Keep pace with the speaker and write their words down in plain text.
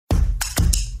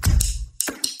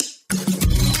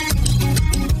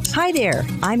Hi there,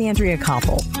 I'm Andrea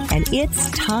Koppel, and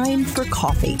it's time for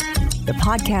Coffee, the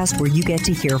podcast where you get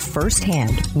to hear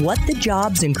firsthand what the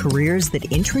jobs and careers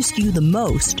that interest you the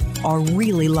most are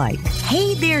really like.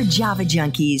 Hey there, Java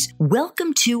junkies.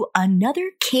 Welcome to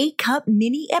another K-Cup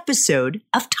mini episode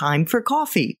of Time for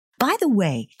Coffee. By the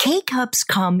way, K-Cups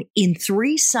come in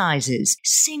 3 sizes,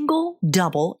 single,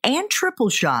 double, and triple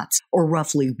shots, or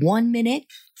roughly 1 minute,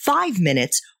 5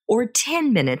 minutes, or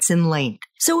 10 minutes in length.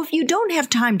 So if you don't have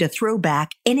time to throw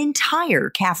back an entire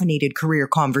caffeinated career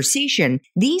conversation,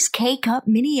 these K-Cup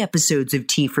mini episodes of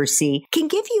T4C can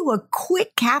give you a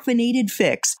quick caffeinated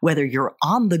fix, whether you're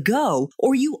on the go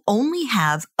or you only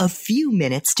have a few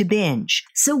minutes to binge.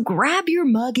 So grab your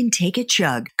mug and take a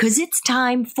chug, because it's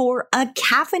time for a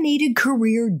caffeinated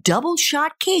career double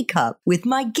shot K-Cup with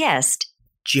my guest,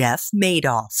 Jeff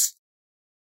Madoff.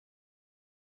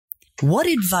 What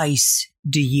advice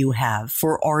do you have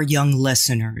for our young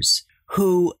listeners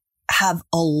who have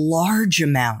a large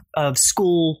amount of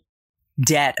school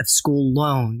debt, of school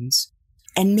loans,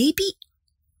 and maybe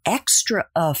extra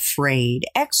afraid,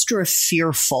 extra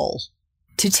fearful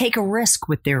to take a risk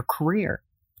with their career?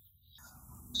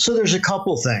 So there's a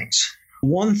couple things.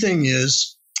 One thing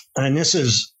is, and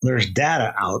there's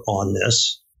data out on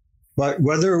this, but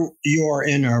whether you are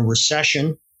in a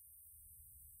recession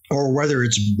or whether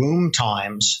it's boom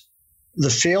times, the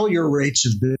failure rates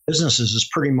of businesses is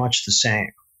pretty much the same.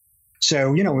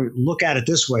 So, look at it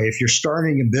this way. If you're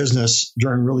starting a business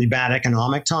during really bad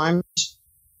economic times,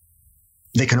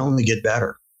 they can only get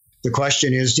better. The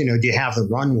question is, do you have the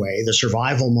runway, the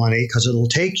survival money? Because it'll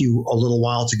take you a little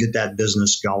while to get that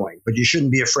business going. But you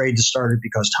shouldn't be afraid to start it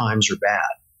because times are bad.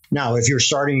 Now, if you're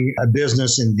starting a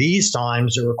business in these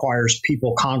times that requires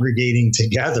people congregating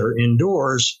together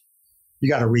indoors, you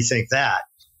got to rethink that.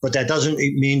 But that doesn't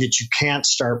mean that you can't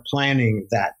start planning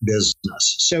that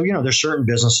business. So, there's certain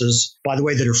businesses, by the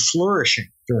way, that are flourishing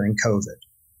during COVID.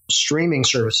 Streaming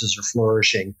services are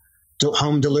flourishing.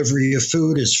 Home delivery of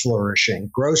food is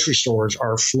flourishing. Grocery stores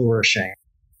are flourishing.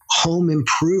 Home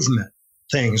improvement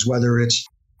things, whether it's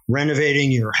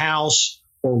renovating your house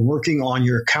or working on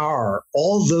your car,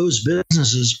 all those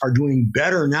businesses are doing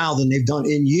better now than they've done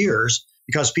in years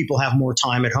because people have more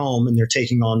time at home and they're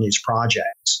taking on these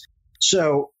projects.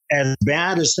 So as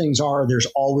bad as things are, there's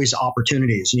always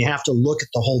opportunities. And you have to look at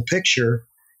the whole picture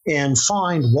and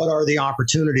find what are the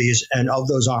opportunities. And of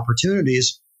those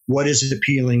opportunities, what is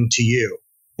appealing to you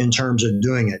in terms of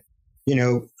doing it?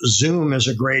 Zoom is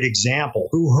a great example.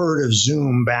 Who heard of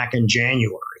Zoom back in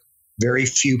January? Very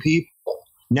few people.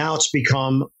 Now it's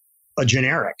become a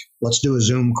generic. Let's do a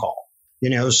Zoom call.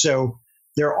 So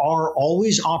there are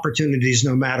always opportunities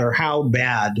no matter how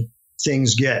bad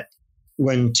things get.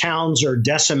 When towns are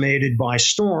decimated by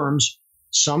storms,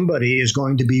 somebody is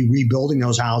going to be rebuilding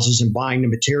those houses and buying the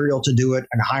material to do it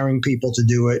and hiring people to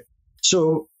do it.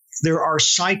 So there are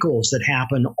cycles that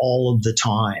happen all of the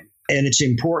time. And it's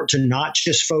important to not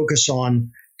just focus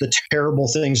on the terrible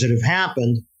things that have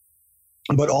happened,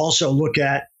 but also look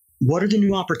at what are the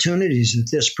new opportunities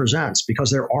that this presents, because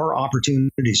there are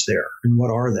opportunities there. And what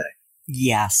are they?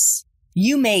 Yes.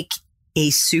 You make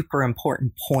a super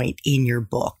important point in your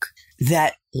book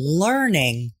that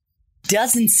learning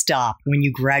doesn't stop when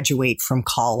you graduate from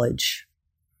college.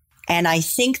 And I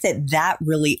think that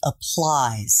really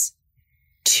applies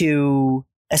to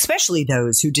especially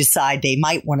those who decide they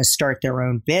might want to start their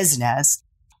own business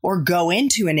or go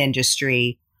into an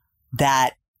industry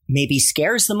that maybe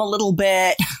scares them a little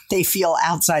bit. They feel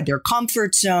outside their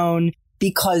comfort zone,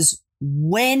 because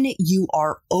when you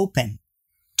are open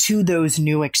to those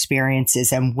new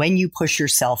experiences and when you push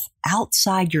yourself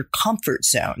outside your comfort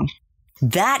zone,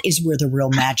 that is where the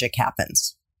real magic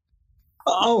happens.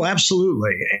 Oh,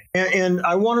 absolutely. And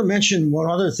I want to mention one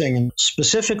other thing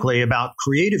specifically about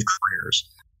creative careers.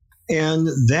 And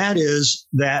that is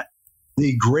that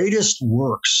the greatest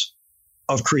works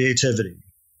of creativity,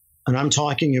 and I'm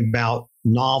talking about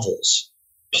novels,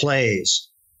 plays,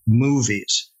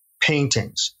 movies,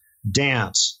 paintings,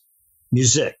 dance,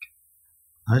 music.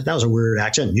 That was a weird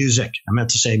accent. Music. I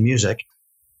meant to say music.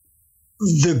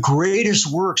 The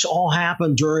greatest works all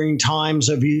happen during times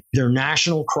of either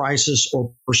national crisis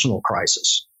or personal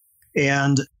crisis.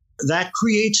 And that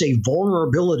creates a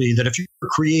vulnerability that if you're a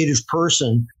creative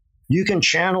person, you can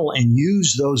channel and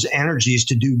use those energies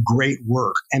to do great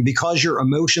work. And because your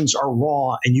emotions are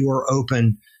raw and you are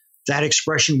open, that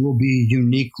expression will be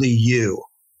uniquely you.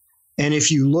 And if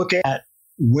you look at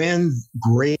when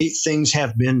great things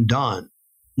have been done,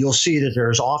 you'll see that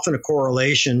there's often a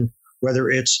correlation, whether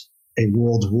it's a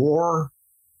world war,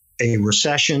 a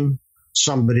recession,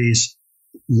 somebody's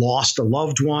lost a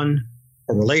loved one,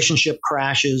 a relationship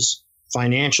crashes,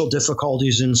 financial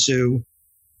difficulties ensue.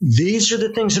 These are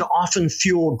the things that often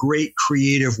fuel great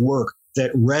creative work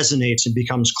that resonates and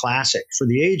becomes classic for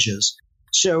the ages.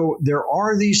 So there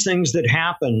are these things that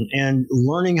happen, and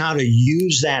learning how to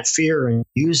use that fear and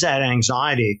use that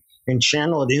anxiety and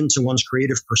channel it into one's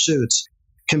creative pursuits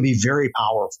can be very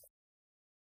powerful.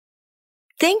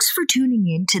 Thanks for tuning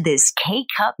in to this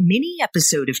K-Cup mini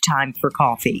episode of Time for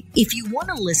Coffee. If you want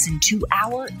to listen to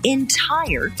our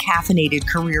entire caffeinated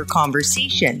career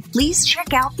conversation, please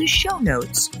check out the show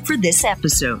notes for this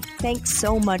episode. Thanks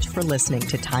so much for listening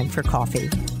to Time for Coffee,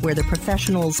 where the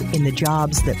professionals in the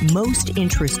jobs that most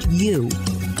interest you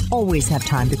always have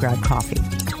time to grab coffee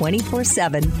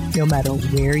 24/7, no matter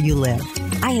where you live.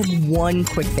 I have one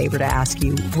quick favor to ask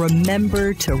you.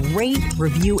 Remember to rate,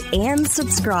 review, and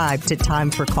subscribe to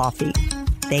Time for Coffee.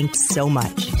 Thanks so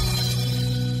much.